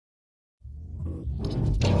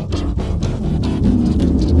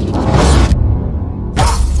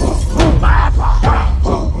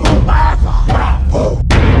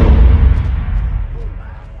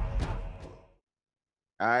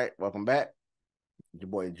Your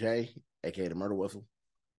boy Jay, aka the Murder Whistle.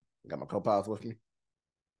 Got my co-pilots with me.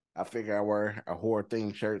 I figure I wear a horror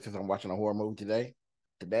themed shirt since I'm watching a horror movie today.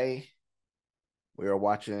 Today we are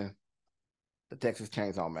watching the Texas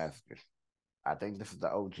Chain Saw Massacre. I think this is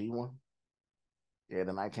the OG one. Yeah,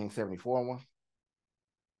 the 1974 one.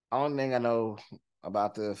 Only thing I know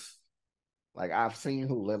about this, like I've seen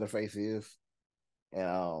who Leatherface is,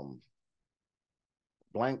 and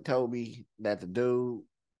Blank told me that the dude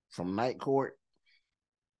from Night Court,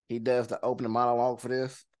 he does the opening monologue for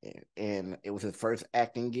this, and it was his first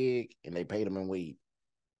acting gig, and they paid him in weed.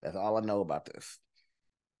 That's all I know about this.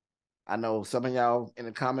 I know some of y'all in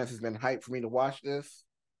the comments has been hyped for me to watch this,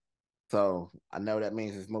 so I know that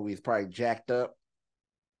means this movie is probably jacked up.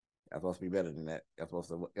 That's supposed to be better than that. That's supposed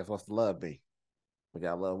to love me, but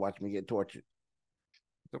y'all love watching me get tortured.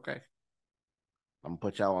 It's okay. I'm gonna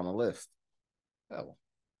put y'all on the list. Oh,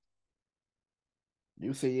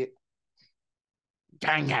 you see it?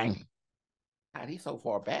 Gang gang. God, he's so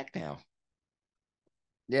far back now.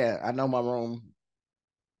 Yeah, I know my room.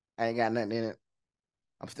 I ain't got nothing in it.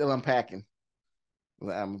 I'm still unpacking.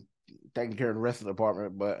 I'm taking care of the rest of the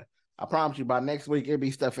apartment, but I promise you by next week it'll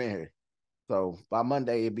be stuff in here. So by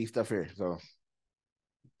Monday it'll be stuff here. So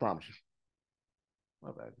I promise you.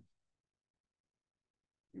 My bad.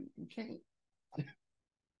 You can't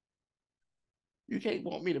you can't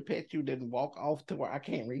want me to pet you, then walk off to where I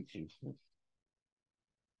can't reach you.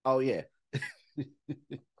 Oh yeah.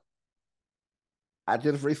 I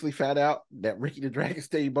just recently found out that Ricky the Dragon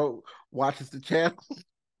Steamboat watches the channel.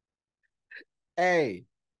 Hey,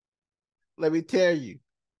 let me tell you,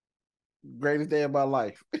 greatest day of my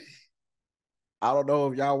life. I don't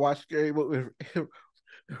know if y'all watch scary movies.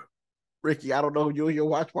 Ricky, I don't know if you and your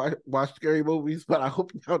watch scary movies, but I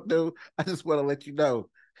hope y'all do. I just want to let you know.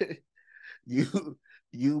 you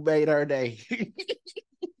you made our day.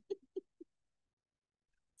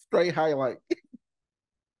 Straight highlight.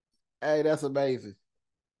 Hey, that's amazing.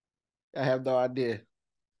 I have no idea.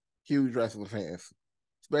 Huge wrestling fans,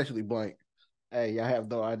 especially Blank. Hey, I have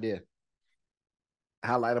no idea.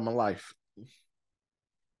 Highlight of my life.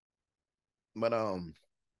 But I'm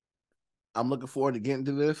looking forward to getting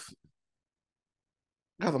to this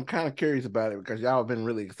because I'm kind of curious about it because y'all have been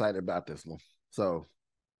really excited about this one. So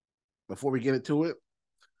before we get into it,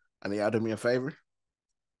 I need y'all to do me a favor.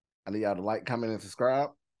 I need y'all to like, comment, and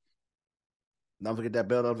subscribe. Don't forget that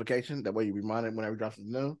bell notification. That way you're reminded whenever we drop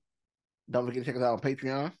something new. Don't forget to check us out on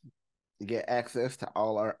Patreon. You get access to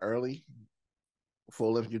all our early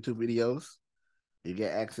full-length YouTube videos. You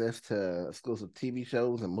get access to exclusive TV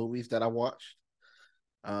shows and movies that I watched.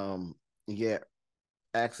 You get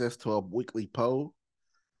access to a weekly poll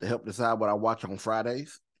to help decide what I watch on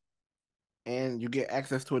Fridays. And you get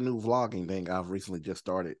access to a new vlogging thing I've recently just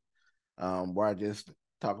started, where I just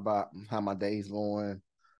talk about how my day's going,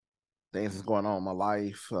 things that's going on in my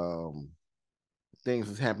life, things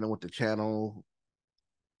that's happening with the channel,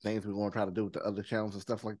 things we're going to try to do with the other channels and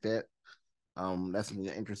stuff like that. That's something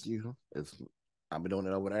that interests you. I'll be doing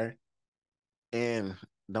it over there. And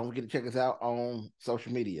don't forget to check us out on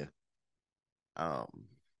social media. Um,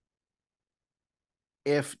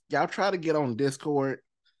 if y'all try to get on Discord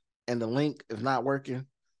and the link is not working,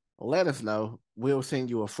 let us know. We'll send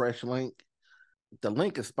you a fresh link. The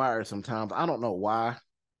link expires sometimes. I don't know why.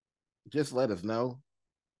 Just let us know,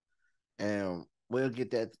 and we'll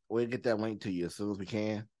get that link to you as soon as we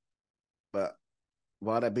can. But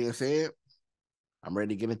with all that being said, I'm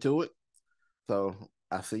ready to get into it. So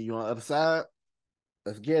I see you on the other side.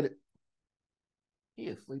 Let's get it. He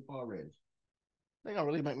is asleep already. They gonna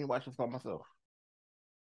really make me watch this by myself.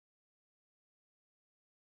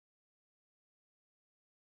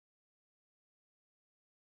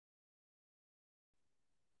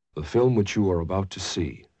 The film which you are about to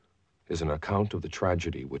see is an account of the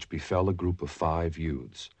tragedy which befell a group of 5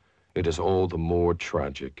 youths. It is all the more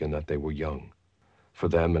tragic in that they were young. For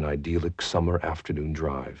them, an idyllic summer afternoon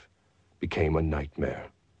drive became a nightmare.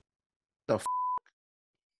 The f-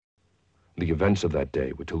 The events of that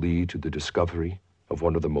day were to lead to the discovery of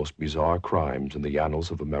one of the most bizarre crimes in the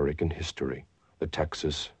annals of American history, the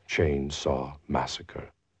Texas Chain Saw Massacre.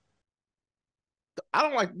 I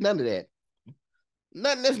don't like none of that.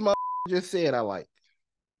 Nothing this mother just said I like.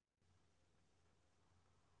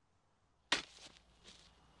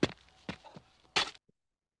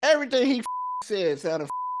 Everything he said sounded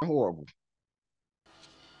horrible.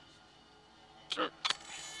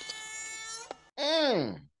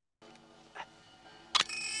 Mm.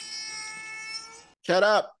 Shut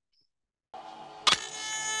up.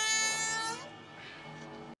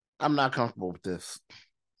 I'm not comfortable with this.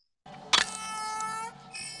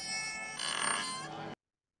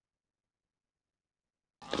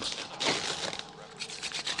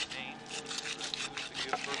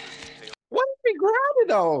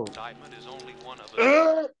 no. Indictment is only one of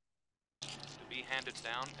a to be handed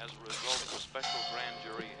down as a result of a special grand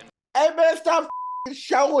jury. Hey, man, stop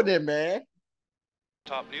showing it, man.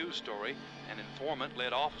 Top news story, an informant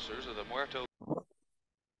led officers of the Muerto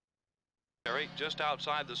just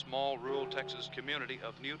outside the small rural Texas community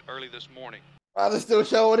of Newt early this morning. Why they still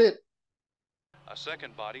showing it? A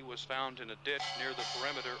second body was found in a ditch near the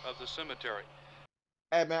perimeter of the cemetery.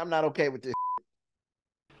 Hey, man, I'm not okay with this.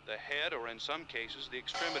 The head, or in some cases, the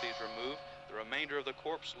extremities removed, the remainder of the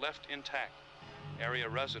corpse left intact. Area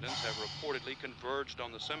residents have reportedly converged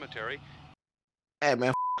on the cemetery. Hey,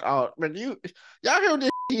 man, oh, man, y'all hear what this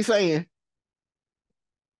he's saying?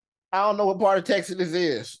 I don't know what part of Texas this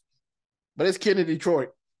is, but it's Kennedy, Detroit.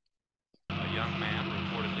 A young man,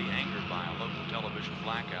 reportedly angered by a local television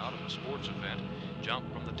blackout of a sports event,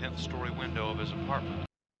 jumped from the 10th story window of his apartment.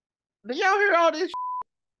 Did y'all hear all this?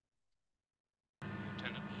 The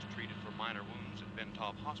lieutenant was treated for minor wounds at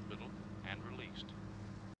Bentop Hospital and released.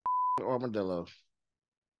 Armadillo.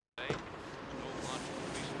 Today, no lunch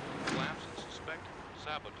recently collapsed and suspected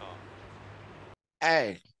sabotage.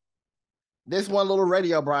 Hey, this one little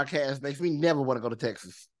radio broadcast makes me never want to go to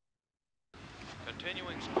Texas.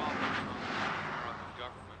 Continuing squabbling among American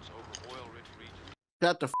governments over oil-rich regions.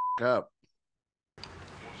 Shut the up.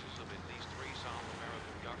 Forces of at least 3 South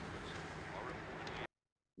American governments are reportedly.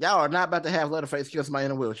 Y'all are not about to have Leatherface kill somebody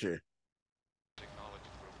in a wheelchair. Acknowledged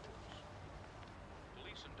reports.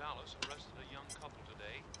 Police in Dallas arrested a young couple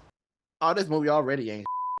today. Oh, this movie already ain't.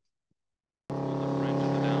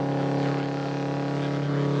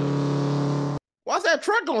 Why's that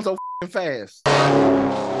truck going so fast?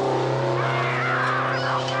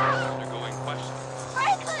 Undergoing questioning.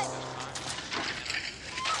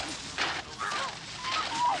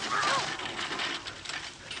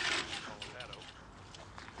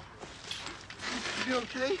 You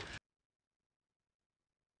okay?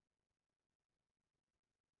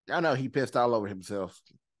 I know he pissed all over himself.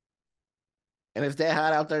 And it's that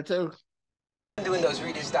hot out there too. I'm doing those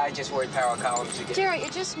Reader's Digest word power columns again. Jerry,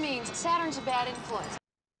 it just means Saturn's a bad influence.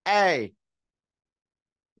 Hey,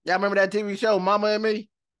 y'all remember that TV show, Mama and Me?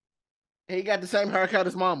 He got the same haircut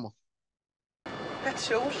as Mama. That's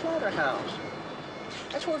the old slaughterhouse.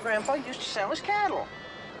 That's where Grandpa used to sell his cattle.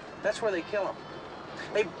 That's where they kill them.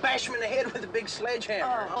 They bash him in the head with a big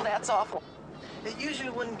sledgehammer. Oh, that's awful. It usually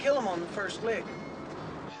wouldn't kill him on the first lick.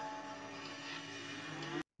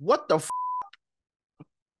 What the f?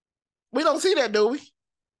 We don't see that, do we?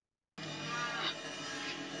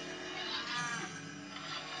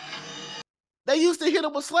 They used to hit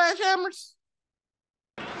him with sledgehammers.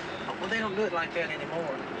 Well, they don't do it like that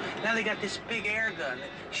anymore. Now they got this big air gun that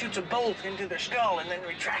shoots a bolt into their skull and then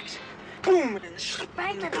retracts it. Boom! And then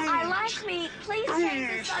Franklin, I like me. Please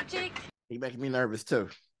change the subject. He making me nervous too.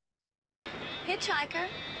 Hitchhiker.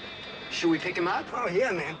 Should we pick him up? Oh,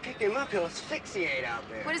 yeah, man. Pick him up. He'll asphyxiate out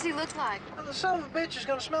there. What does he look like? Well, the son of a bitch is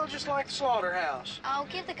gonna smell just like the slaughterhouse. Oh,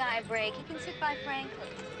 give the guy a break. He can sit by Franklin.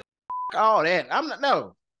 All that. I'm not.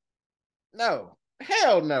 No. No.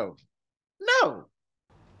 Hell no. No.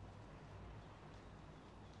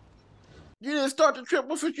 You didn't start the trip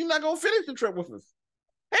with us. You're not gonna finish the trip with us.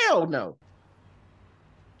 Hell no.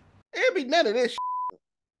 It'd be none of this.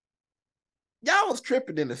 Y'all was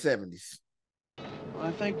tripping in the 70s.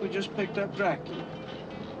 I think we just picked up Dracula.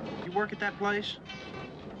 You work at that place?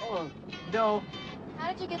 Oh, no.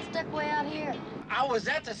 How did you get stuck way out here? I was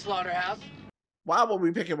at the slaughterhouse. Why would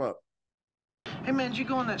we pick him up? Hey, man, did you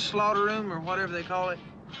go in that slaughter room or whatever they call it?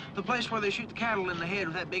 The place where they shoot the cattle in the head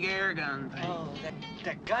with that big air gun thing. Oh,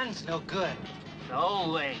 that gun's no good. The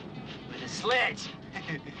old way, with a sledge.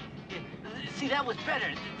 See, that was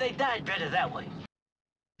better. They died better that way.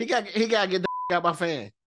 He got to get the out my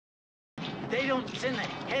fan. They don't send the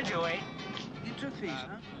heads away. You took these,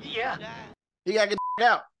 huh? Yeah. He got to get the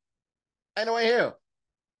out. Ain't no way here.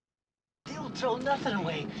 They don't throw nothing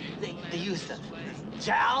away. They use the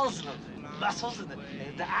jowls and the muscles and the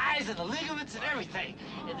eyes and the ligaments and everything.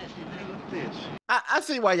 And Look at this. I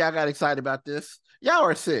see why y'all got excited about this. Y'all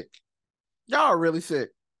are sick. Y'all are really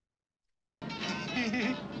sick.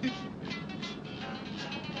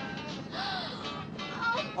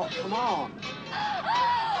 Oh, come on.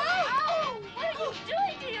 Oh, what are you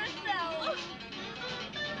doing to yourself?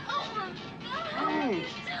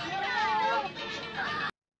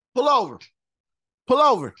 Pull over. Pull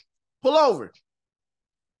over. Pull over.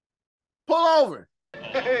 Pull over.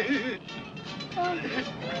 What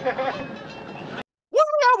are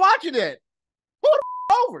y'all watching at? Pull the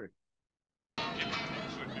over.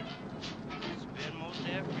 It's been most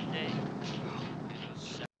every day.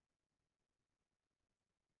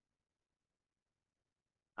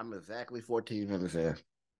 I'm exactly 14 minutes in.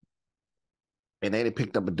 And then they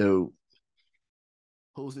picked up a dude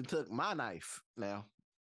who's took my knife now.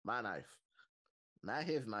 My knife. Not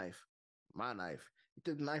his knife. My knife. He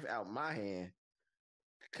took the knife out of my hand,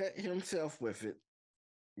 cut himself with it,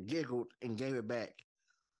 giggled, and gave it back.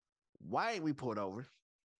 Why ain't we pulled over?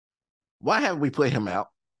 Why haven't we put him out?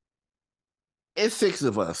 It's 6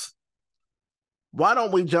 of us. Why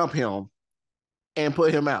don't we jump him and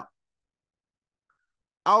put him out?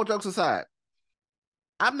 All jokes aside,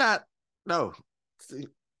 I'm not, no. See,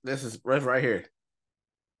 this is right here.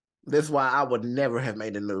 This is why I would never have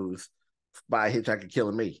made the news by a hitchhiker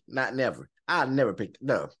killing me. Not never. I never picked it.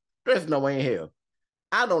 No. There's no way in hell.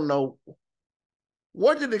 I don't know.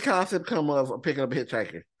 Where did the concept come of picking up a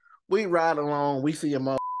hitchhiker? We ride along, we see a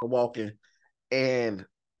motherfucker walking, and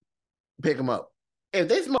pick him up. If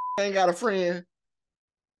this motherfucker ain't got a friend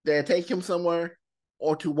that take him somewhere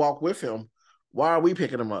or to walk with him, why are we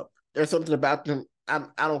picking him up? There's something about them. I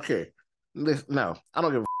don't care. No, I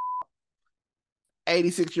don't give a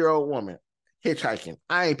 86-year-old woman hitchhiking.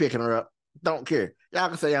 I ain't picking her up. Don't care. Y'all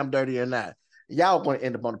can say I'm dirty or not. Y'all going to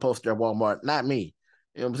end up on the poster at Walmart, not me.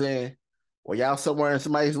 You know what I'm saying? Or y'all somewhere in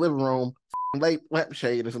somebody's living room, late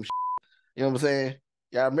lampshade or some shit. You know what I'm saying?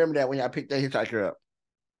 Y'all remember that when y'all picked that hitchhiker up.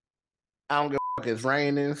 I don't give a fuck. It's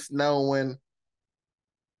raining, snowing.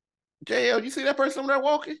 JL, you see that person over there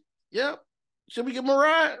walking? Yep. Should we give him a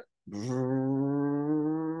ride?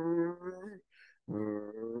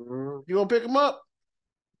 You gonna pick him up?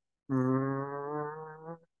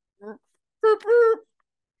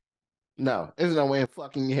 No, there's no way in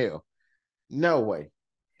fucking hell. No way.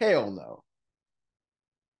 Hell no.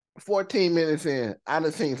 14 minutes in, I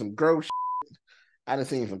done seen some gross shit. I done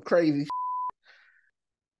seen some crazy shit.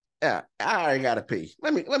 Yeah, I already gotta pee.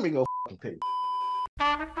 Let me go fucking pee.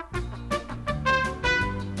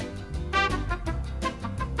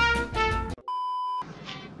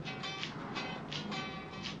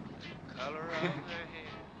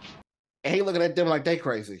 And he looking at them like they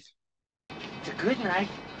crazy. It's a good night.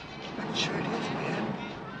 It sure it is, man.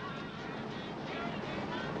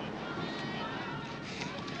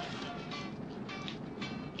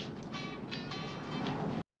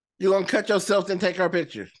 You gonna cut yourself and take our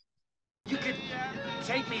picture? You could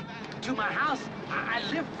take me to my house. I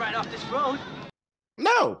live right off this road.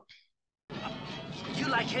 No. You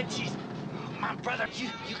like head cheese. My brother,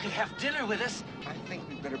 you could have dinner with us. I think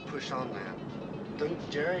we better push on, man. Don't you,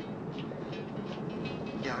 Jared?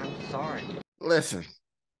 Yeah, I'm sorry. Listen.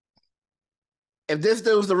 If this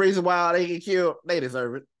dude's the reason why they get killed, they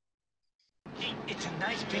deserve it. It's a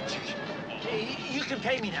nice picture. You can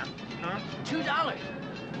pay me now. Huh? $2.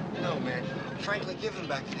 No, man. Frankly, give him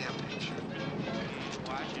back the damn picture.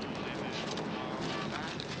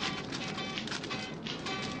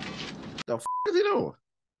 The f is he doing?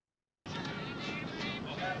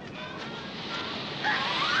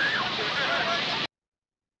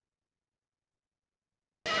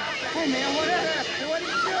 Hey, man, what happened? What are you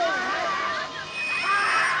doing?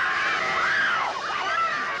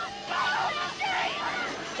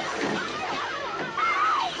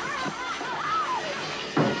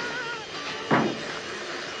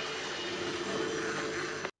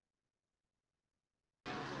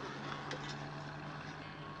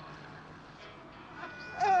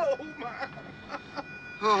 Oh, my.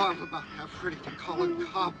 Oh, I'm about half ready to call a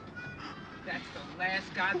cop. That's the last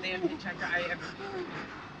goddamn hitchhiker I ever...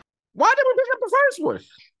 Why did we pick up the first one?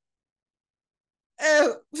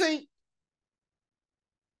 And see,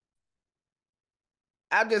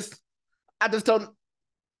 I just don't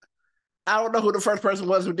know who the first person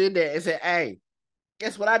was who did that and said, hey,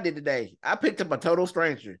 guess what I did today? I picked up a total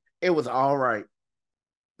stranger. It was all right.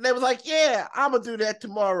 And they was like, yeah, I'm gonna do that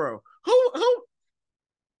tomorrow. Who?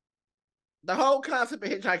 The whole concept of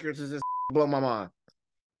hitchhikers is just blow my mind.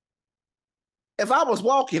 If I was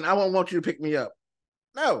walking, I wouldn't want you to pick me up.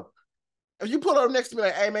 No. If you pull up next to me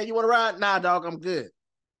like, hey man, you want to ride? Nah, dog, I'm good.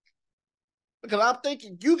 Because I'm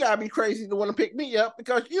thinking you gotta be crazy to want to pick me up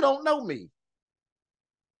because you don't know me. You know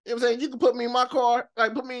what I'm saying? You can put me in my car,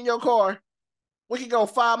 like put me in your car. We can go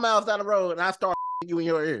 5 miles down the road and I start you in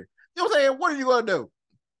your ear. You know what I'm saying? What are you gonna do?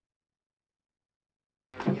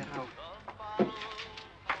 Get out.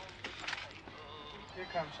 Here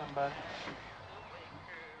comes somebody.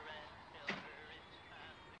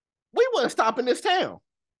 We wouldn't stop in this town.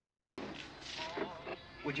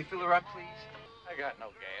 Would you fill her up, please? I got no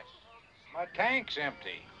gas. My tank's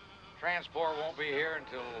empty. Transport won't be here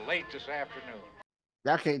until late this afternoon.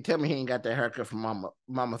 Y'all can't tell me he ain't got that haircut from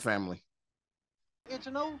Mama family. It's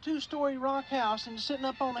an old 2-story rock house and it's sitting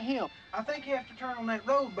up on a hill. I think you have to turn on that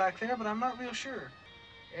road back there, but I'm not real sure.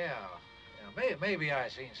 Yeah, maybe I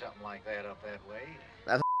seen something like that up that way.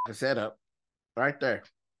 That's a setup. Right there.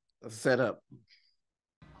 That's a setup.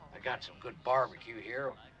 I got some good barbecue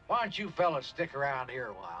here. Why don't you fellas stick around here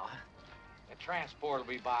a while? The transport will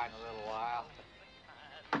be by in a little while.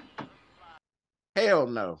 Hell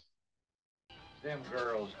no. Them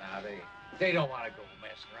girls now, they don't want to go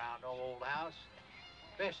messing around no old house.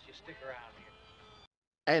 Best you stick around here.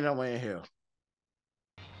 Ain't no way in hell.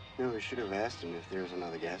 No, we should have asked him if there was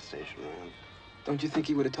another gas station around. Don't you think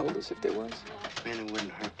he would have told us if there was? Man, it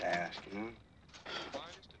wouldn't hurt to ask, you know?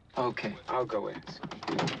 Okay, I'll go ask.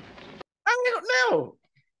 I don't know.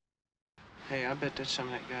 Hey, I bet that's some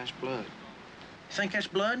of that guy's blood. You think that's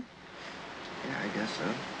blood? Yeah, I guess so.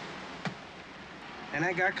 And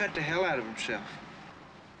that guy cut the hell out of himself.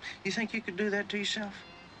 You think you could do that to yourself?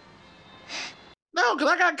 No,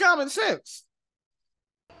 because I got common sense.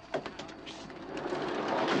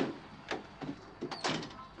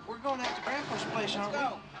 We're going out to Grandpa's place, aren't we?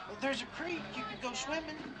 Well, there's a creek. You could go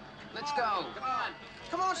swimming. Let's go. Come on.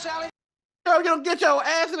 Come on, Sally. Yo, you don't get your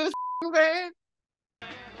ass in this van.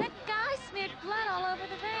 That guy smeared blood all over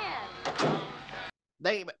the van.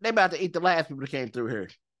 They about to eat the last people that came through here.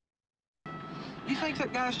 You think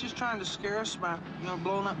that guy's just trying to scare us by,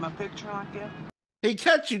 blowing up my picture like that? He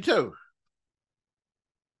cut you too.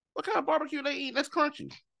 What kind of barbecue they eating? That's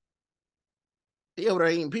crunchy. He over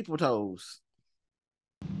there eating people toes.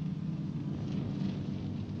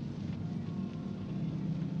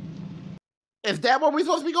 Is that where we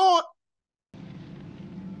supposed to be going?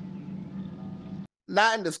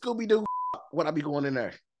 Not in the Scooby-Doo when I be going in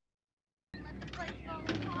there.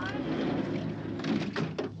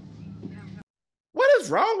 What is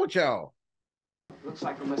wrong with y'all? Looks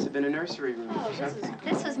like it must have been a nursery room. Oh,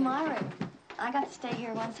 this was my room. I got to stay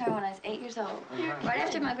here one time when I was 8 years old, right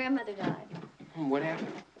after my grandmother died. What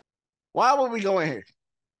happened? Why would we go in here?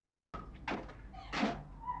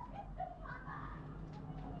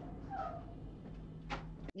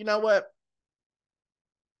 You know what?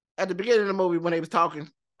 At the beginning of the movie, when they was talking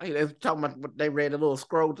about what they read the little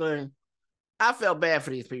scroll thing. I felt bad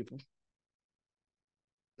for these people.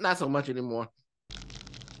 Not so much anymore.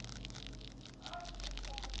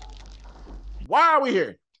 Why are we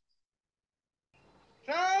here?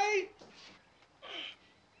 Hey!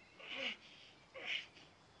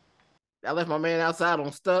 I left my man outside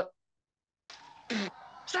on stuck.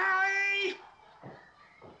 Sorry!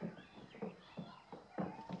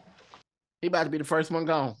 He about to be the first one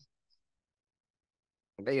gone.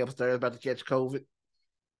 They upstairs about to catch COVID.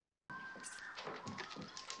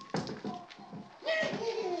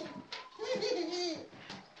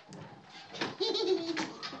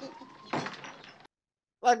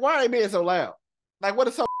 Like, why are they being so loud? Like, what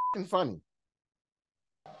is so funny?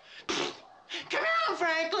 Come on,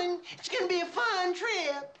 Franklin. It's going to be a fun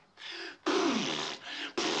trip.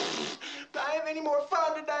 If I have any more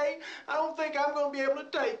fun today, I don't think I'm going to be able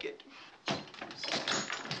to take it.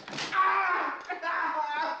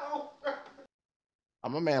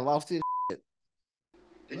 My man lost his shit.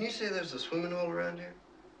 Didn't you say there's a swimming hole around here?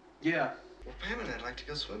 Yeah. Well, Pam and I'd like to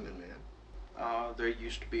go swimming, man. There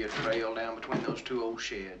used to be a trail down between those two old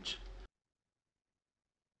sheds.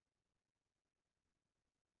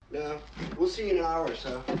 No, we'll see you in an hour or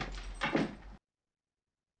so.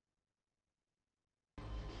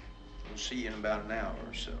 We'll see you in about an hour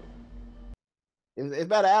or so. It's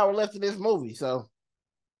about an hour left in this movie, so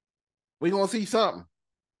we're going to see something.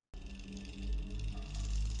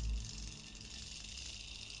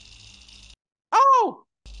 Oh!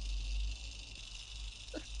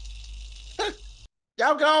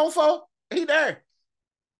 Y'all go on, folks. He there.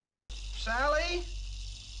 Sally?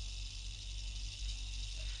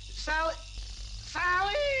 Sally?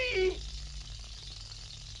 Sally!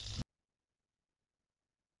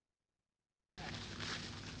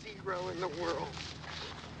 Zero in the world.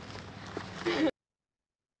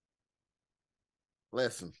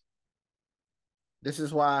 Listen, this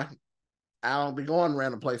is why I don't be going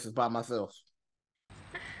random places by myself.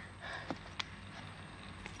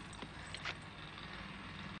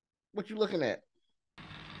 What you looking at?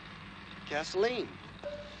 Gasoline.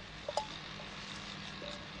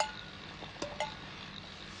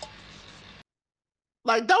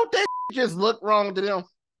 Like, don't that just look wrong to them?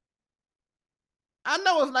 I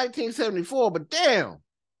know it's 1974, but damn.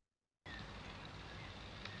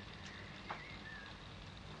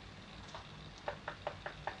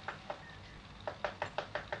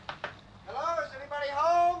 Hello, is anybody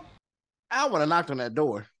home? I would have knocked on that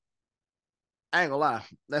door. I ain't gonna lie.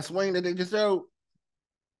 That swing that they just showed,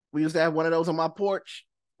 we used to have one of those on my porch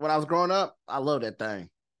when I was growing up. I love that thing.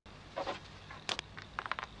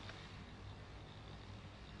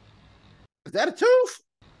 Is that a tooth?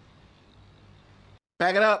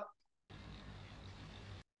 Back it up.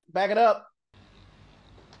 Back it up.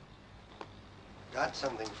 Got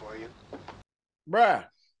something for you. Bruh.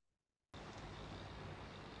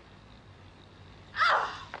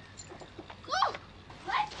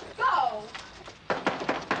 Let's go.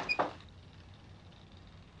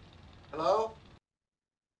 Hello?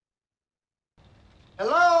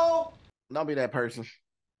 Hello? Don't be that person.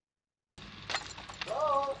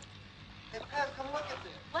 Hello? Hey, Pam, come look at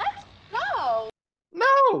this. Let's go.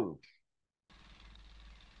 No.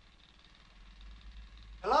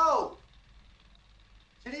 Hello?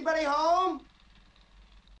 Is anybody home?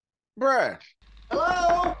 Bruh.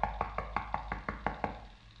 Hello?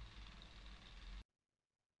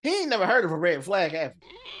 He ain't never heard of a red flag, have he?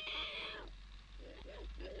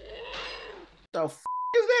 The f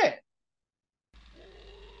is that?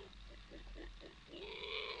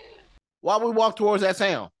 Why we walk towards that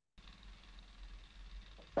sound?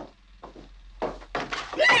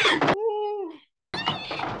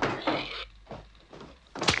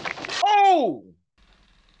 Oh!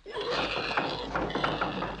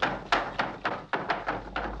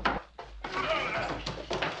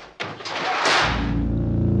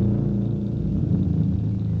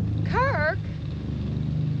 Kirk.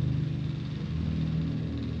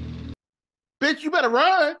 Bitch, you better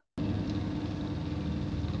run.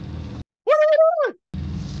 What are you doing?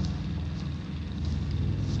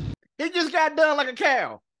 He just got done like a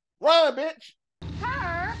cow. Run, bitch.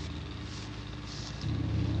 Kirk.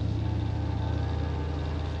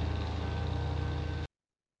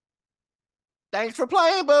 Thanks for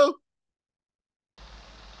playing, boo.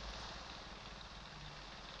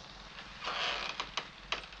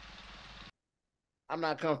 I'm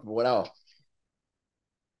not comfortable at all.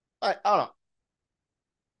 Like, hold on.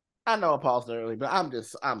 I know I paused early, but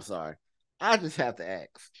I'm sorry. I just have to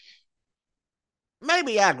ask.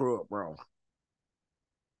 Maybe I grew up wrong.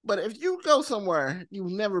 But if you go somewhere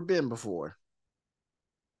you've never been before,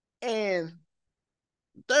 and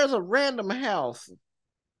there's a random house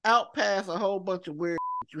out past a whole bunch of weird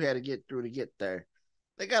you had to get through to get there,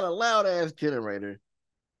 they got a loud ass generator.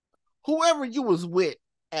 Whoever you was with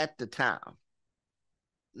at the time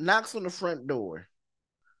knocks on the front door.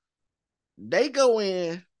 They go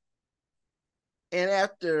in, and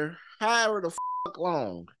after however the fuck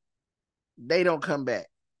long, they don't come back.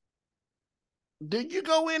 Did you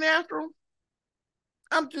go in after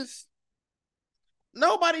them?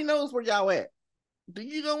 Nobody knows where y'all at. Do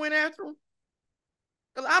you go in after them?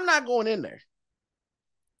 Because I'm not going in there.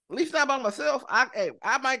 At least not by myself.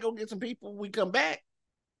 I might go get some people. We come back.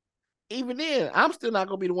 Even then, I'm still not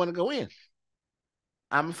going to be the one to go in.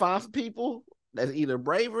 I'm going to find some people that's either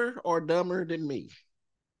braver or dumber than me.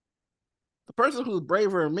 The person who's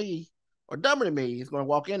braver than me or dumber than me is going to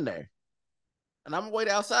walk in there. And I'm going to wait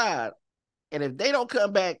outside. And if they don't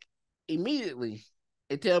come back immediately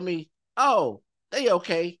and tell me, oh, they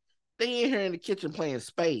okay. They in here in the kitchen playing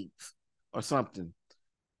spades or something.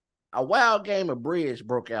 A wild game of bridge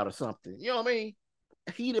broke out or something. You know what I mean?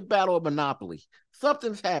 A heated battle of Monopoly.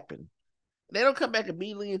 Something's happened. They don't come back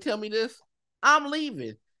immediately and tell me this. I'm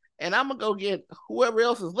leaving. And I'm going to go get whoever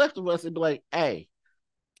else is left of us and be like, hey,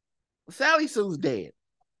 Sally Sue's dead.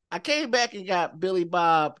 I came back and got Billy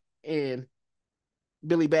Bob and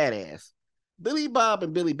Billy Badass. Billy Bob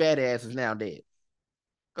and Billy Badass is now dead.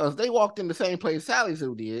 Because they walked in the same place Sally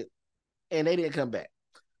Sue did, and they didn't come back.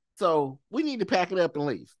 So we need to pack it up and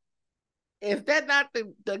leave. Is that not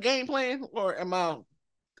the game plan, or am I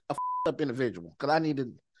a up individual? Because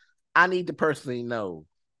I need to personally know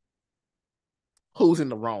who's in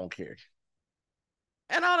the wrong here.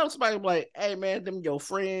 And I know somebody be like, hey man, them your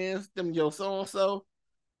friends, them your so-and-so.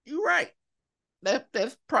 You're right.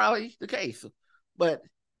 That's probably the case. But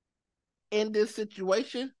in this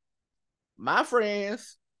situation, my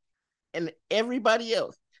friends and everybody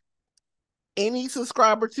else, any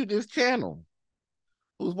subscriber to this channel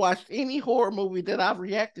who's watched any horror movie that I've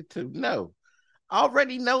reacted to,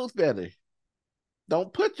 already knows better.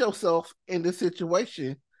 Don't put yourself in this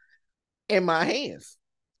situation in my hands.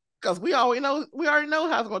 Because we already know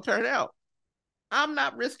how it's going to turn out. I'm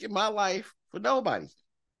not risking my life for nobody.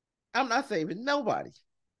 I'm not saving nobody.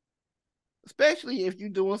 Especially if you're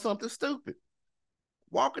doing something stupid.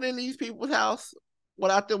 Walking in these people's house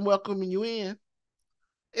without them welcoming you in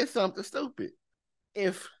is something stupid.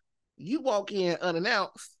 If you walk in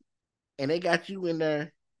unannounced and they got you in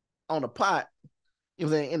there on the pot, you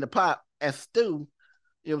know what I'm saying, in the pot as stew,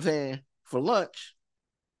 you know what I'm saying, for lunch,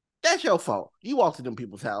 that's your fault. You walk to them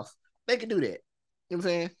people's house. They can do that. You know what I'm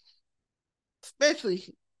saying?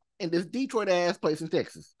 Especially in this Detroit ass place in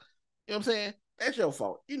Texas. You know what I'm saying? That's your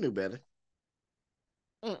fault. You knew better.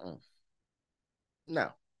 Mm-mm.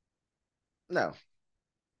 No. No.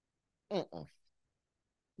 Mm-mm.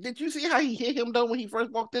 Did you see how he hit him though when he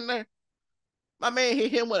first walked in there? My man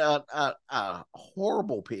hit him with a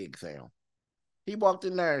horrible pig sound. He walked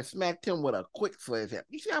in there and smacked him with a quick sledgehammer.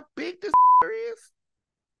 You see how big this is?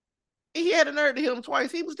 He had a nerve to hit him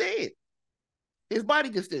twice. He was dead. His body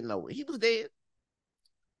just didn't know it. He was dead.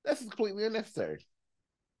 That's completely unnecessary.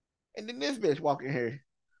 And then this bitch walking here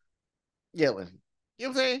yelling. You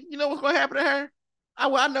know what I'm saying? You know what's going to happen to her?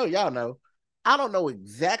 I know y'all know. I don't know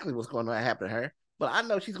exactly what's going to happen to her, but I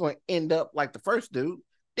know she's going to end up like the first dude,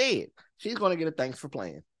 dead. She's going to get a thanks for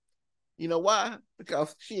playing. You know why?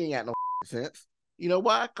 Because she ain't got no sense. You know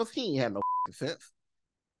why? Because he ain't had no sense.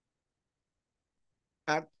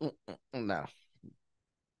 No.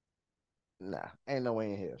 Nah, ain't no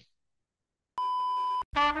way in here.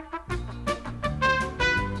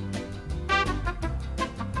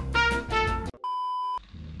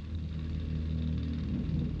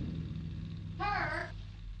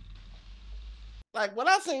 Like when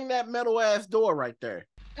I seen that metal ass door right there,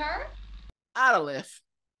 Kurt? I'd have left.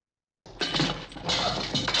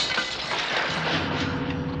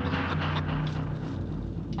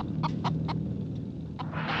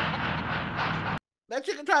 That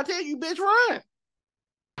chicken try to tell you, bitch, run.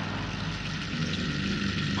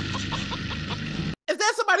 Is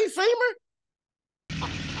that somebody's femur?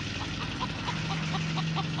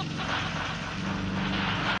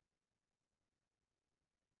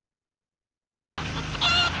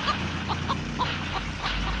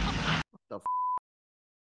 What the f?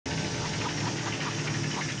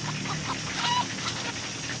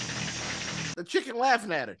 The chicken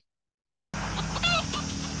laughing at her.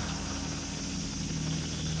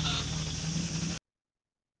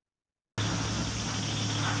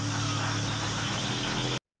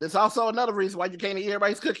 There's also another reason why you can't eat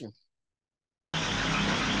everybody's cooking. I'm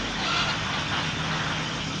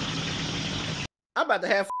about to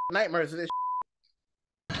have nightmares of this.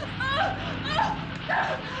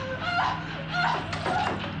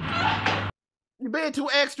 You being too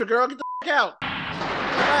extra, girl. Get the f out.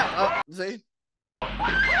 Oh, see?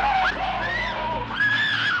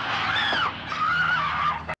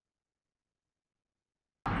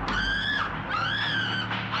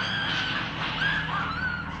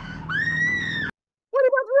 What are you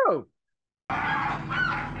about to do?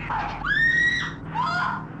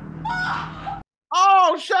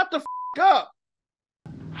 Oh, shut the f up.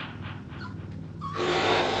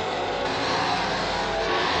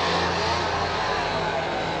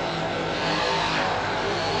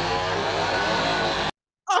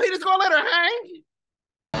 Oh, he just gonna let her hang?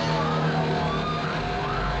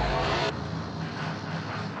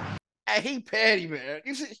 Hey, he petty, man.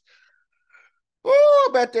 You see? Oh,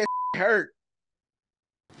 I bet that hurt.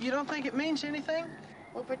 You don't think it means anything?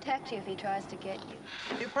 We'll protect you if he tries to get you.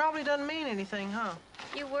 It probably doesn't mean anything, huh?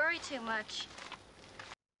 You worry too much.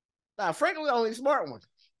 Nah, Franklin's the only smart one.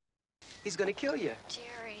 He's gonna kill you.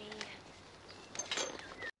 Jerry.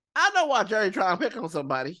 I know why Jerry trying to pick on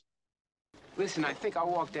somebody. Listen, I think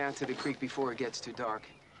I'll walk down to the creek before it gets too dark.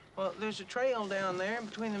 Well, there's a trail down there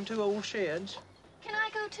between them two old sheds. Can I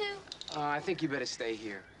go too? I think you better stay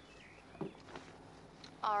here.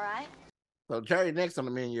 All right. So Jerry next on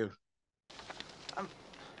the menu.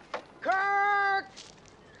 Kirk!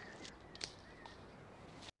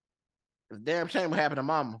 It's a damn shame what happened to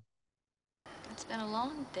Mama. It's been a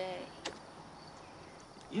long day.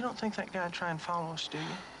 You don't think that guy'd try and follow us, do you?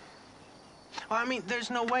 Well, I mean, there's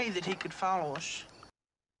no way that he could follow us.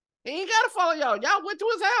 He ain't got to follow y'all. Y'all went to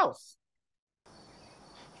his house.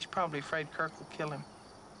 He's probably afraid Kirk will kill him.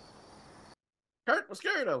 Kirk was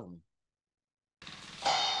scared of him.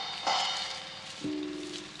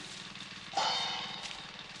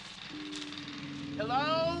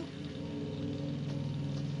 Hello?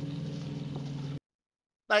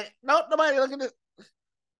 Like, nope, nobody look at this.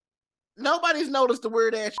 Nobody's noticed the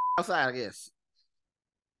weird ass outside, I guess.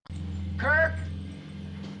 Kirk?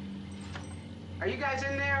 Are you guys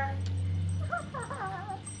in there?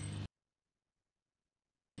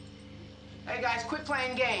 Hey guys, quit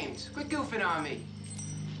playing games. Quit goofing on me.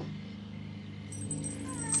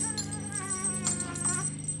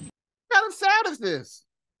 What kind of sound is this?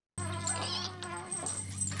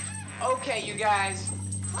 Okay, you guys.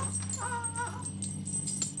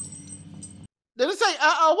 Did it say,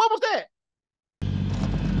 uh-oh, what was that?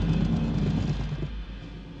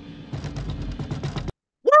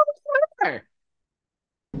 What was that?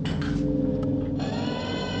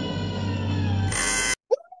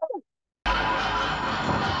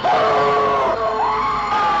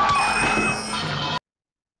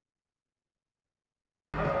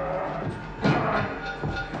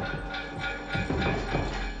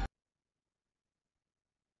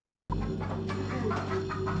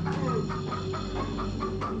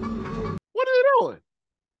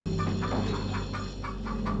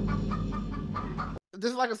 this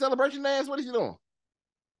is like a celebration dance? What is he doing?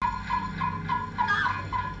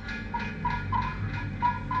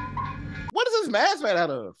 What is this mask made out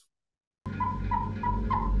of?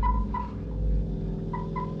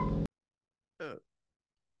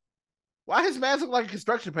 Why his mask look like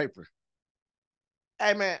construction paper?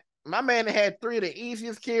 Hey man, my man had 3 of the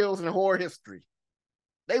easiest kills in horror history.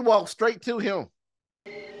 They walked straight to him.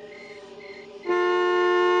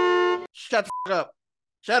 Shut the fuck up.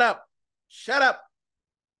 Shut up. Shut up.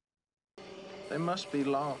 They must be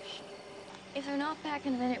lost. If they're not back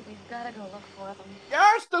in a minute, we've got to go look for them.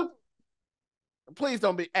 You're stupid. Please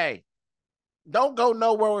don't be. Hey, don't go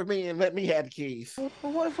nowhere with me and let me have the keys.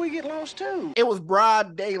 Well, what if we get lost too? It was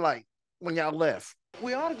broad daylight when y'all left.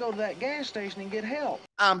 We ought to go to that gas station and get help.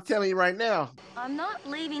 I'm telling you right now. I'm not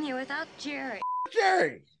leaving here without Jerry.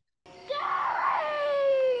 Jerry!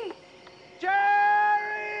 Jerry! Jerry!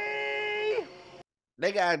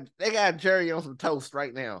 They got Jerry on some toast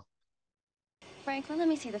right now. Franklin, let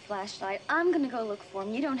me see the flashlight. I'm gonna go look for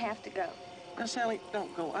him. You don't have to go. Now, Sally,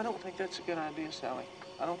 don't go. I don't think that's a good idea, Sally.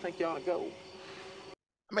 I don't think you ought to go.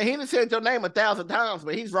 I mean, he done said your name 1,000 times,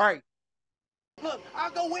 but he's right. Look, I'll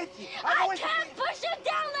go with you. I can't push you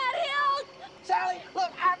down that hill! Sally,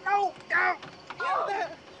 look, I know.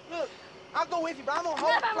 Look, I'll go with you, but I'm gonna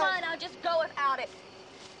hold. Never mind, I'll just go without it.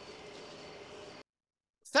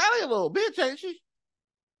 Sally a little bitch, ain't she?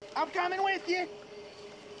 I'm coming with you.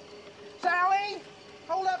 Sally,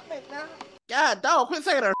 hold up a minute now. God, dog, quit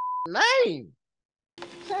saying her name.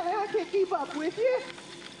 Sally, I can't keep up with you.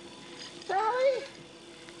 Sally,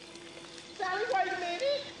 wait a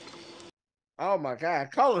minute. Oh my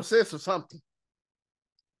God, call her sis or something.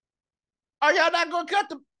 Are y'all not gonna cut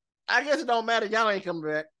the? I guess it don't matter. Y'all ain't coming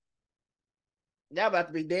back. Y'all about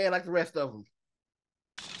to be dead like the rest of them.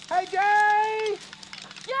 Hey, Jay!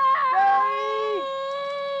 Jerry!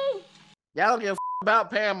 Y'all don't give a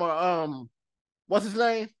about Pam or what's his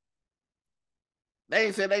name? They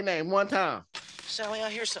ain't said their name one time. Sally,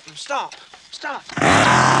 I hear something. Stop! Stop!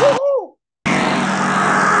 Woo-hoo!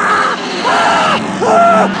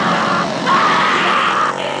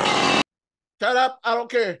 Shut up! I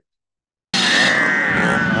don't care.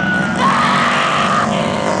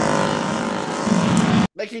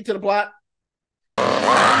 They keep to the plot.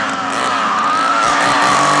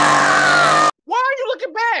 Why are you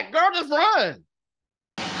looking back? Girl, just run.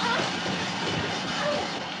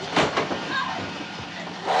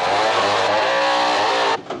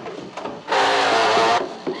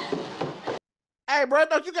 Hey, bro,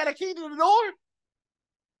 don't you got a key to the door?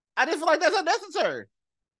 I just feel like that's unnecessary.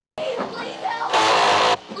 Please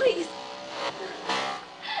help! Please!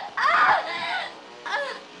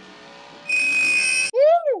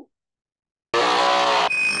 Woo!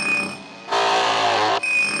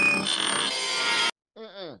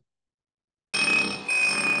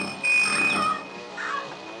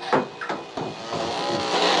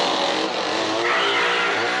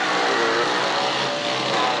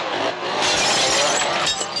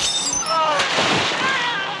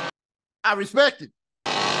 I respect it.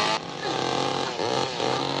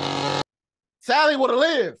 Sally would have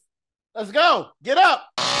lived. Let's go. Get up.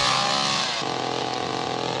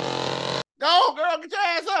 Go, girl. Get your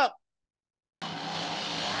ass up.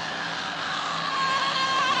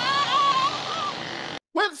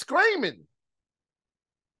 Quit screaming.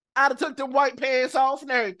 I'd have took the white pants off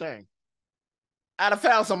and everything. I'd have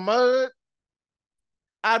found some mud.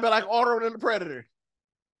 I'd be like ordering the Predator.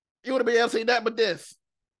 You would have been able to see nothing but this.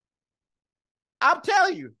 I'm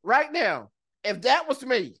telling you right now, if that was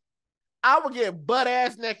me, I would get butt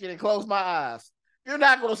ass naked and close my eyes. You're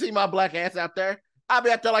not going to see my black ass out there. I'll be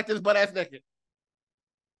out there like this butt ass naked.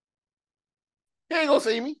 He ain't going to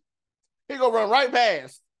see me. He going to run right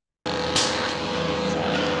past.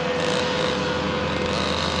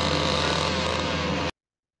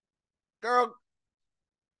 Girl.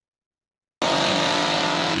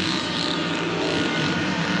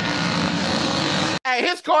 Hey,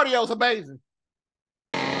 his cardio's amazing.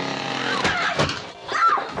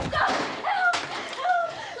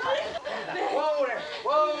 Whoa there!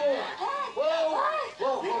 Whoa! Whoa!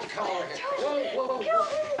 Whoa! Come over here! Whoa!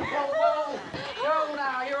 Whoa!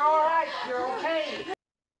 Now you're all right. You're okay.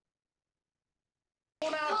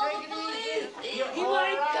 Now take it easy. You're all right.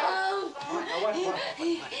 What?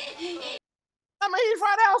 I mean, he's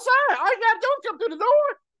right outside. All you gotta do is come through the door.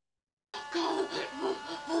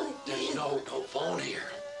 There's no phone here.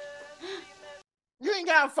 You ain't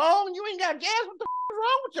got a phone. You ain't got gas. What the is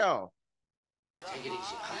wrong with y'all? Take it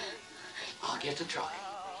easy. I'll get to try.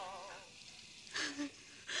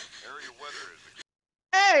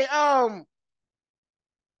 Hey, I mean,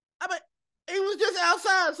 he was was just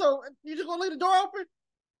outside, so you just gonna leave the door open?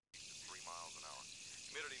 3 miles an hour.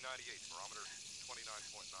 Humidity 98, barometer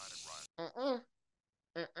 29.9 at Ryan.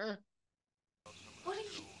 What are you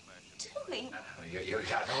doing? You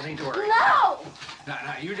don't need to worry. No! No,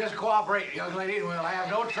 you just cooperate, young lady, and we'll have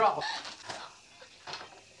no trouble.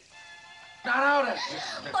 No.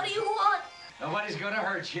 What do you want? Nobody's gonna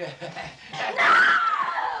hurt you. No!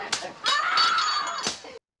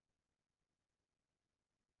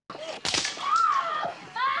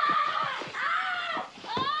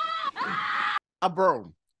 A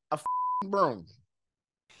broom. A broom.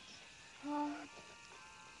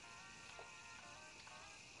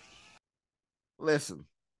 Listen,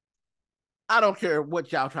 I don't care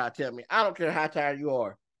what y'all try to tell me. I don't care how tired you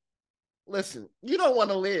are. Listen, you don't want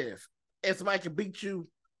to live if somebody can beat you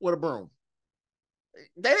with a broom.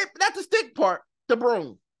 That's the stick part, the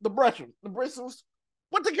broom, the brushing, the bristles.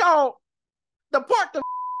 What they call the part that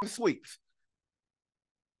sweeps.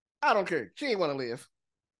 I don't care. She ain't want to live.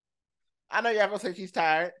 I know y'all gonna say she's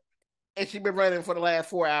tired and she been running for the last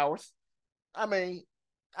 4 hours. I mean,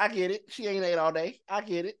 I get it. She ain't ate all day. I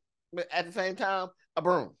get it. But at the same time, a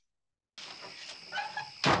broom.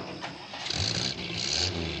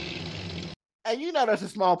 And you know there's a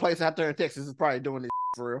small place out there in Texas that's probably doing this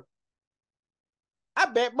for real. I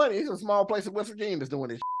bet money it's a small place in West Virginia that's doing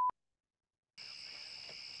this.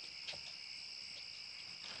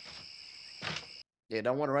 Yeah,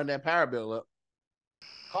 don't want to run that power bill up.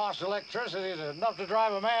 Cost of electricity is enough to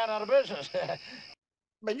drive a man out of business.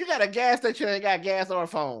 But you got a gas station that ain't got gas or a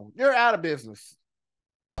phone. You're out of business.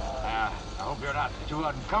 I hope you're not too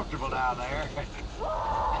uncomfortable down there.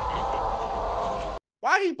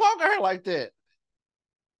 Why he poking her like that?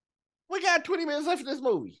 We got 20 minutes left in this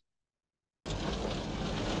movie.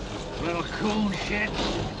 Little coon shit.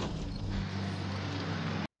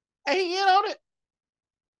 And he in on it?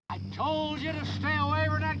 I told you to stay away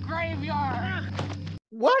from that graveyard.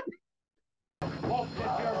 What? Hope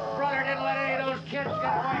that your brother didn't let any of those kids get away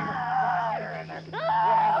from her.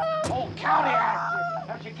 Yeah, whole county after you.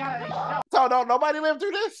 Don't you got any stuff? So don't nobody live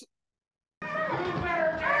through this? You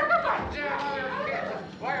better damn goddamn other kids.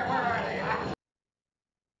 Where are they?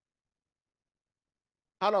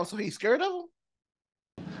 Hold on, so he's scared of him?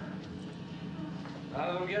 None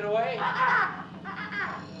of them get away?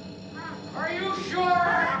 Are you sure?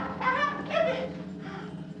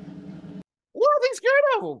 What are they scared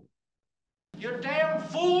of him? You damn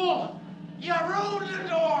fool! You ruined the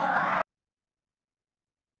door!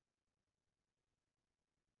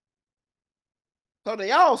 So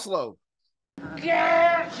they all slow.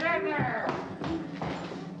 Get in there!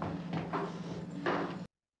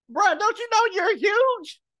 Bruh, don't you know you're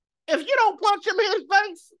huge? If you don't punch him in his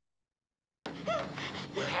face.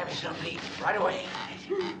 We'll have you something to eat right away.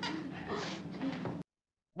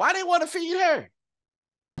 Why they want to feed her?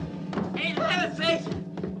 Hey, Leatherface!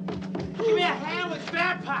 Give me a hand with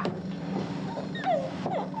Grandpa!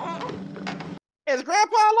 Is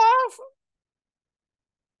Grandpa alive?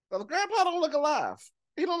 Because Grandpa don't look alive.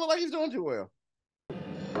 He don't look like he's doing too well.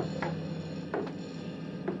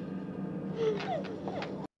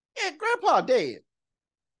 Yeah, Grandpa dead.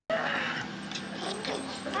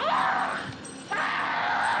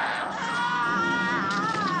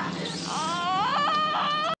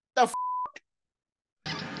 The f***?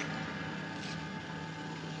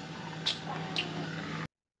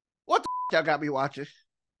 What the f*** y'all got me watching?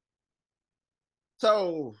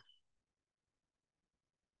 So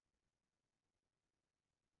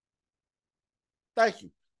thank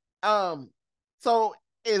you. So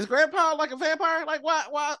is Grandpa like a vampire? Like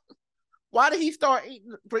why did he start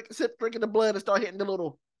eating, drinking the blood and start hitting the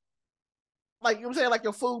little, like, you know what I'm saying, like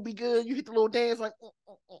your food be good, you hit the little dance like, you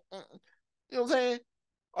know what I'm saying?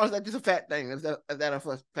 Or is that just a fat thing? Is that a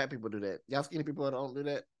fat people do that? Y'all skinny people don't do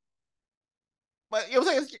that. But you know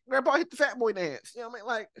what I'm saying? Grandpa hit the fat boy dance. You know what I mean?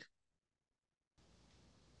 Like.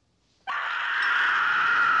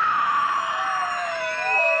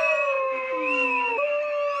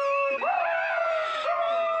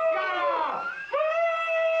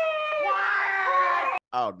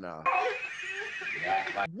 Oh no.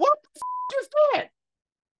 What the f is that?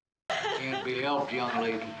 Can't be helped, young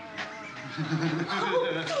lady.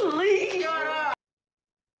 Please.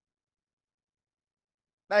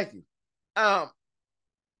 Thank you.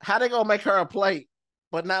 How they gonna make her a plate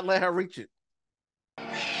but not let her reach it?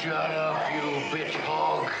 Shut up, you bitch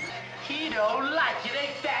hog. He don't like it,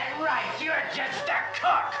 ain't that right? You're just a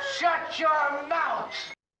cook! Shut your mouth!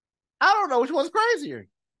 I don't know which one's crazier.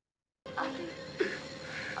 I'll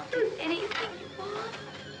do anything you want.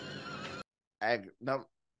 No,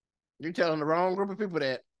 you're telling the wrong group of people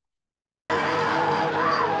that.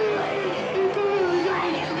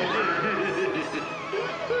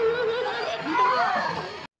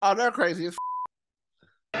 Oh, they're crazy as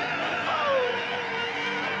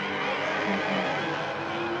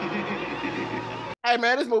Hey,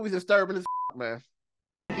 man, this movie's disturbing as man.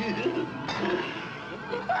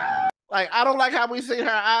 Like, I don't like how we see her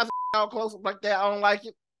eyes all close up like that. I don't like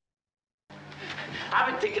it.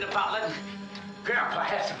 I've been thinking about letting Grandpa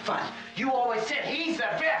have some fun. You always said he's the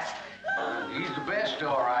best. He's the best,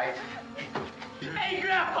 all right. Hey,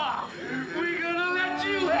 Grandpa, we're gonna let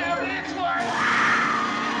you have this one.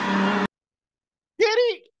 Get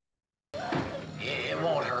it? Yeah, it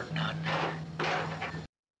won't hurt none.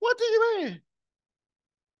 What do you mean?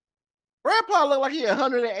 Grandpa look like he's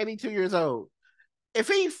 182 years old. If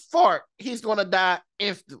he fart, he's gonna die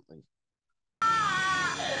instantly.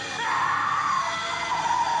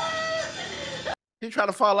 He trying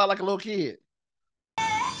to fall out like a little kid.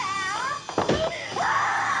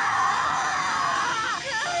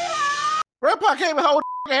 Grandpa can't even hold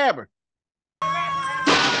a hammer.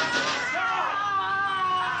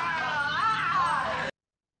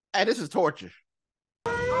 Hey, this is torture.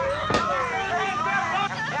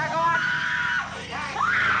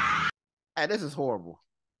 Hey, this is horrible.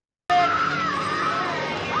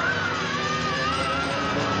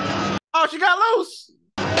 Oh, she got loose.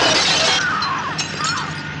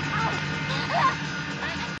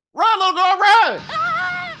 Run, little girl, run.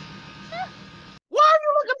 Why are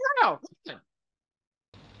you looking around?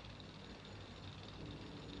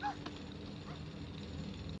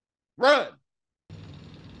 Run.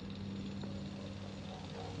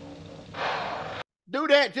 Do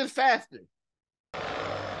that just faster.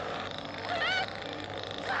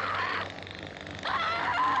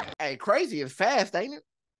 Hey, crazy is fast, ain't it?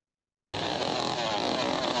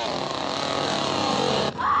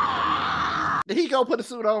 Did he go put a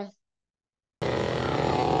suit on?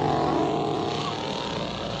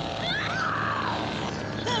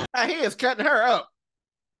 He is cutting her up.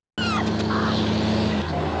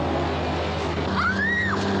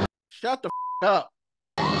 Shut the up.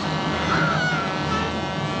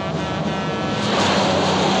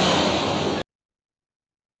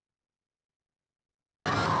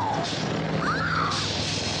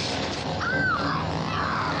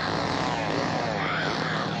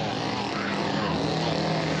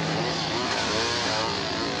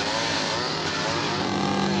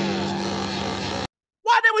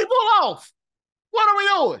 Why did we pull off? What are we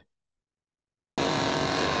doing?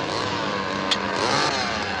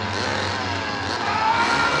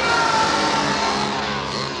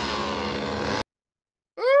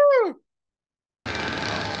 Ooh.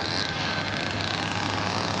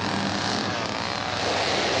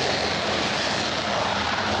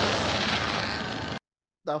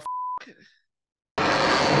 The f***?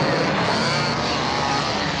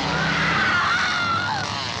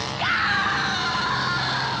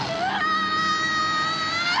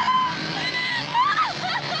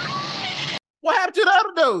 What happened to the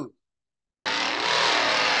other dude?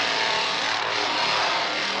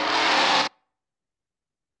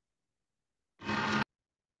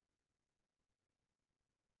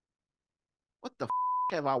 What the f***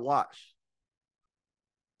 have I watched?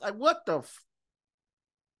 Like, what the f***?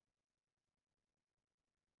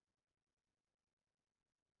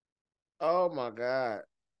 Oh my God.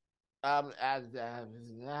 Um, I,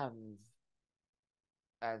 um,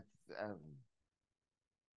 um,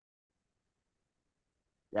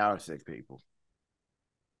 y'all are sick people.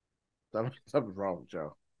 Something's wrong with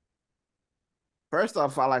y'all. First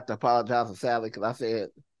off, I like to apologize to Sally because I said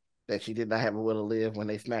that she did not have a will to live when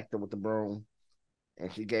they smacked her with the broom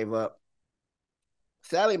and she gave up.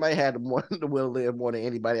 Sally might have the will to live more than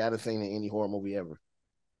anybody I've seen in any horror movie ever.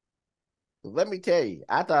 Let me tell you,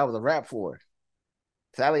 I thought it was a rap for her.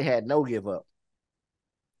 Sally had no give up.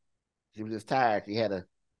 She was just tired. She had to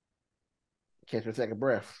catch her second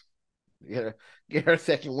breath, get her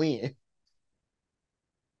second win.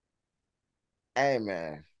 Hey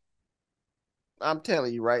man, I'm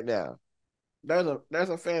telling you right now, there's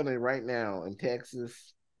a family right now in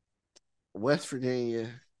Texas, West Virginia,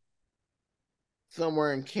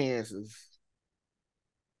 somewhere in Kansas,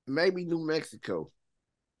 maybe New Mexico,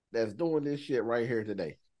 that's doing this shit right here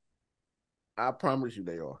today. I promise you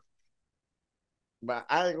they are. But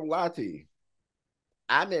I ain't gonna lie to you.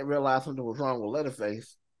 I didn't realize something was wrong with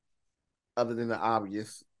Leatherface, other than the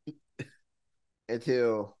obvious,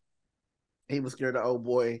 until he was scared of old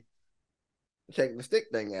boy shaking the stick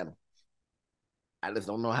thing at him. I just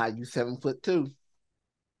don't know how you 7'2"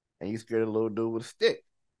 and you scared of a little dude with a stick.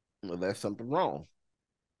 Well, there's something wrong.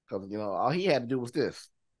 Because, you know, all he had to do was this.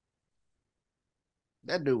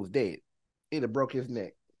 That dude was dead. He'd have broke his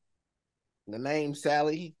neck. The name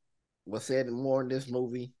Sally was said more in this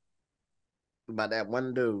movie about that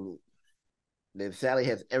one dude that Sally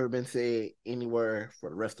has ever been said anywhere for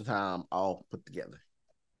the rest of the time, all put together.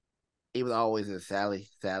 He was always in Sally,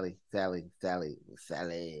 Sally, Sally, Sally,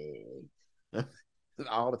 Sally.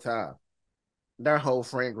 All the time. Their whole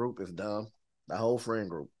friend group is dumb. The whole friend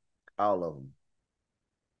group. All of them.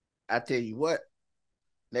 I tell you what,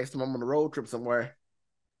 next time I'm on a road trip somewhere,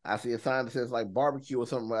 I see a sign that says like barbecue or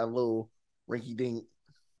something like a little rinky dink.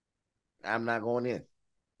 I'm not going in.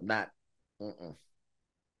 I'm not.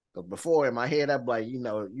 Because before in my head, I'm like,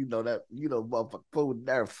 motherfucking food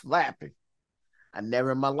they're slapping. I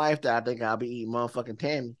never in my life that I think I'll be eating motherfucking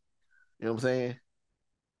Tammy. You know what I'm saying?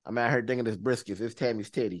 I'm out here thinking this briskets, it's Tammy's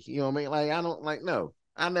titty. You know what I mean? Like, I don't like, no.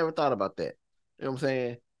 I never thought about that. You know what I'm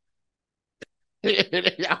saying?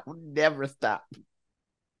 I would never stop.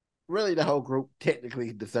 Really, the whole group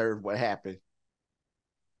technically deserved what happened.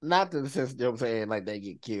 Not to the sense, you know what I'm saying, like they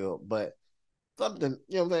get killed, but something,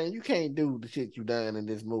 you know what I'm saying? You can't do the shit you done in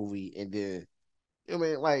this movie and then, you know what I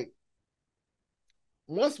mean? Like,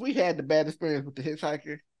 once we had the bad experience with the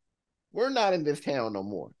hitchhiker, we're not in this town no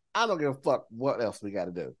more. I don't give a fuck what else we got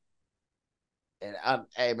to do. And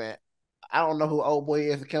hey man, I don't know who old boy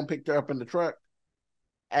is to come pick her up in the truck.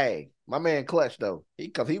 Hey, my man Clutch though,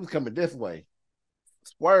 because he was coming this way,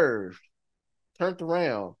 swerved, turned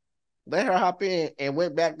around, let her hop in, and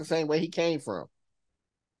went back the same way he came from.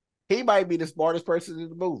 He might be the smartest person in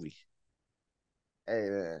the movie. Hey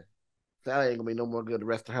man, Sally ain't gonna be no more good the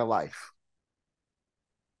rest of her life.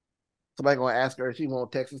 Somebody gonna ask her if she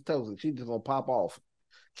want Texas toast, and she just gonna pop off,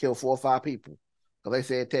 kill 4 or 5 people because they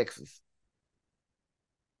said Texas.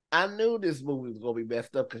 I knew this movie was gonna be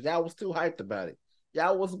messed up because y'all was too hyped about it.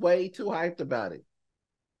 Y'all was way too hyped about it.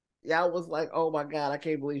 Y'all was like, "Oh my god, I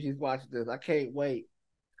can't believe she's watching this. I can't wait."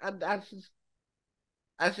 I should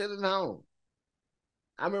have known.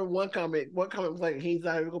 I remember one comment was like, "He's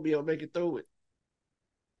not even gonna be able to make it through it."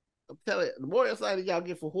 I'm telling you, the more excited y'all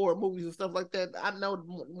get for horror movies and stuff like that, I know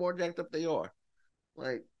the more jacked up they are.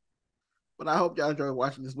 Like, but I hope y'all enjoy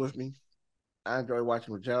watching this with me. I enjoy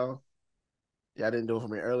watching with y'all. Y'all didn't do it for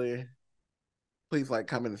me earlier. Please like,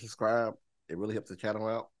 comment, and subscribe. It really helps the channel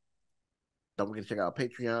out. Don't forget to check out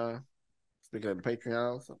Patreon. Speaking of the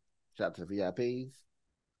Patreons, shout out to the VIPs.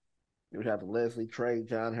 We have to Leslie, Trey,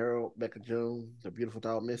 John Harold, Becca June, the beautiful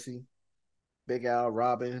dog Missy, Big Al,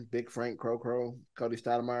 Robin, Big Frank, Crow, Cody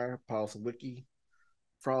Stoudemire, Paul Sawicki,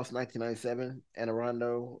 Frost 1997, Anna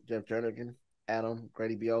Rondo, Jeff Jernigan, Adam,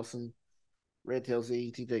 Grady B. Olson, Red Tail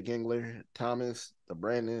Z, TJ Gingler, Thomas, The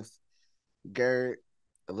Brandons, Garrett,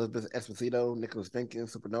 Elizabeth Esposito, Nicholas Dinkins,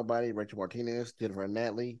 Super Nobody, Rachel Martinez, Jennifer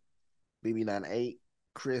Natley, BB98,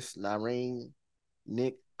 Chris Nareen,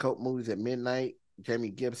 Nick, Cope Movies at Midnight,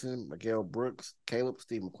 Jamie Gibson, Miguel Brooks, Caleb,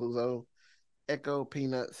 Steve McCluso, Echo,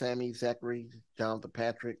 Peanut, Sammy, Zachary, Jonathan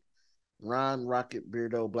Patrick, Ron, Rocket,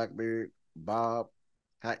 Beardo, Blackbeard, Bob,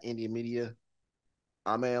 Hot Indian Media,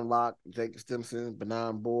 Aman Locke, Jake Stimson,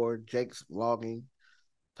 Benon Board, Jake's Vlogging,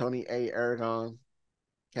 Tony A. Aragon,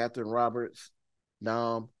 Catherine Roberts,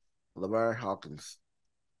 Dom, LeVar Hawkins.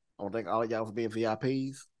 I want to thank all of y'all for being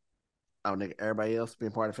VIPs. I want to thank everybody else for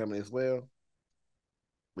being part of the family as well.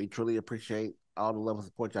 We truly appreciate all the love and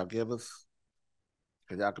support y'all give us.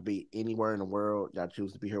 Because y'all could be anywhere in the world. Y'all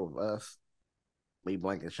choose to be here with us. Me,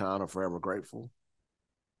 Blank, and Sean are forever grateful.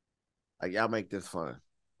 Like, y'all make this fun.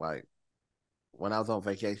 Like, when I was on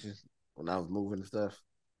vacation, when I was moving and stuff,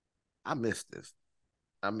 I missed this.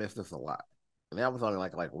 I missed this a lot. And that was only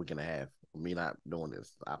like a week and a half of me not doing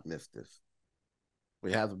this. I missed this.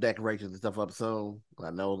 We have some decorations and stuff up soon.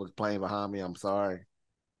 I know it looks plain behind me. I'm sorry.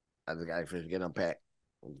 I just got to finish getting unpacked.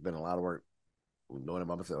 It's been a lot of work. I'm doing it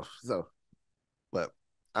by myself. So, but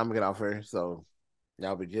I'm going to get off here. So,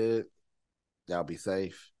 y'all be good. Y'all be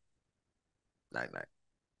safe. Night, night.